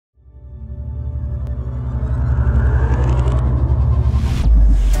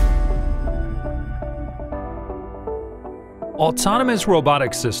Autonomous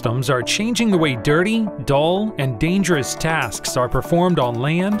robotic systems are changing the way dirty, dull, and dangerous tasks are performed on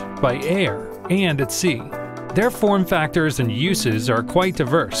land, by air, and at sea. Their form factors and uses are quite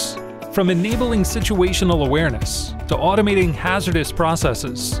diverse, from enabling situational awareness to automating hazardous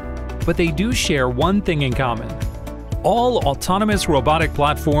processes. But they do share one thing in common. All autonomous robotic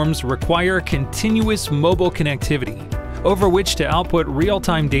platforms require continuous mobile connectivity, over which to output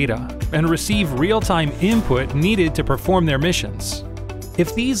real-time data and receive real-time input needed to perform their missions.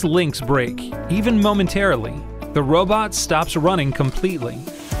 If these links break, even momentarily, the robot stops running completely.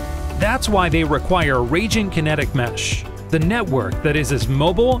 That's why they require Rajant Kinetic Mesh, the network that is as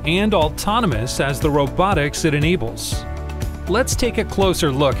mobile and autonomous as the robotics it enables. Let's take a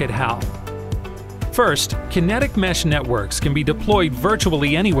closer look at how. First, kinetic mesh networks can be deployed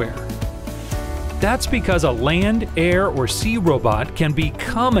virtually anywhere. That's because a land, air, or sea robot can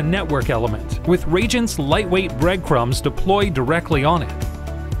become a network element with Rajant's lightweight breadcrumbs deployed directly on it.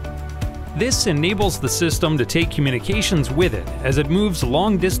 This enables the system to take communications with it as it moves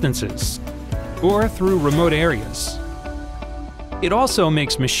long distances or through remote areas. It also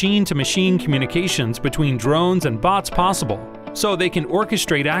makes machine-to-machine communications between drones and bots possible, so they can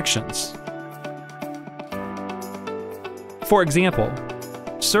orchestrate actions. For example,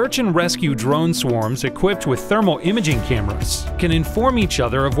 search and rescue drone swarms equipped with thermal imaging cameras can inform each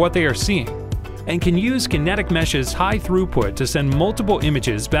other of what they are seeing, and can use Kinetic Mesh's high throughput to send multiple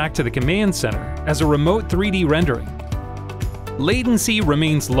images back to the command center as a remote 3D rendering. Latency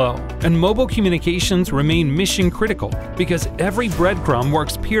remains low, and mobile communications remain mission-critical because every breadcrumb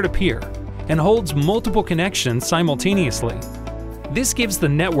works peer-to-peer and holds multiple connections simultaneously. This gives the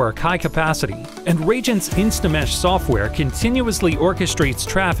network high capacity, and Rajant's InstaMesh software continuously orchestrates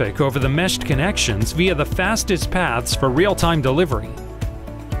traffic over the meshed connections via the fastest paths for real-time delivery.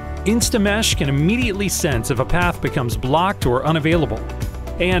 InstaMesh can immediately sense if a path becomes blocked or unavailable,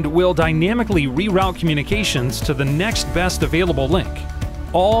 and will dynamically reroute communications to the next best available link,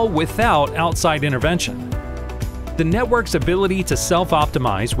 all without outside intervention. The network's ability to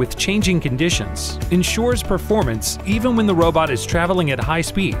self-optimize with changing conditions ensures performance even when the robot is traveling at high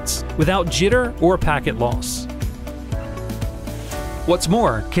speeds, without jitter or packet loss. What's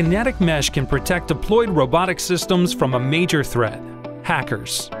more, Kinetic Mesh can protect deployed robotic systems from a major threat: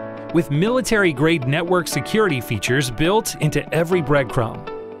 hackers, with military-grade network security features built into every breadcrumb.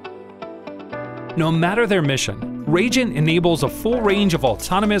 No matter their mission, Rajant enables a full range of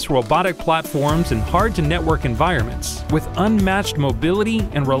autonomous robotic platforms in hard-to-network environments with unmatched mobility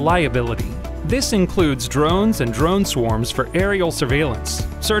and reliability. This includes drones and drone swarms for aerial surveillance,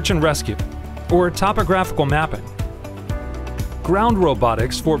 search and rescue, or topographical mapping, ground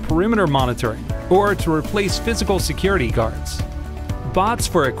robotics for perimeter monitoring or to replace physical security guards, bots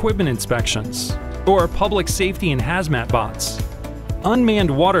for equipment inspections, or public safety and hazmat bots, unmanned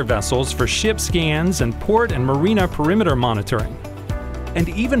water vessels for ship scans and port and marina perimeter monitoring, and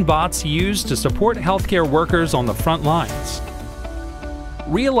even bots used to support healthcare workers on the front lines.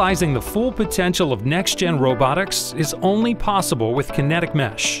 Realizing the full potential of next-gen robotics is only possible with Kinetic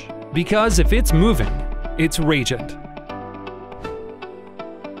Mesh, because if it's moving, it's Rajant.